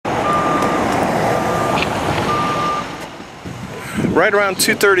Right around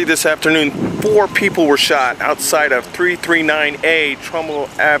 2:30 this afternoon, 4 people were shot outside of 339A Trumbull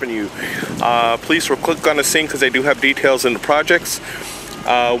Avenue. Police were quick on the scene because they do have details in the projects.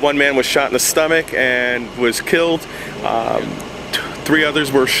 One man was shot in the stomach and was killed. 3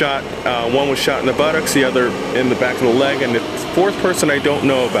 others were shot. One was shot in the buttocks, the other in the back of the leg, and the 4th person I don't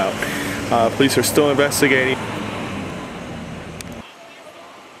know about. Police are still investigating.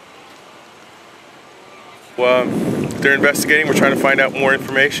 They're investigating. We're trying to find out more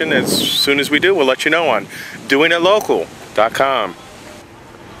information. As soon as we do, we'll let you know on doingitlocal.com.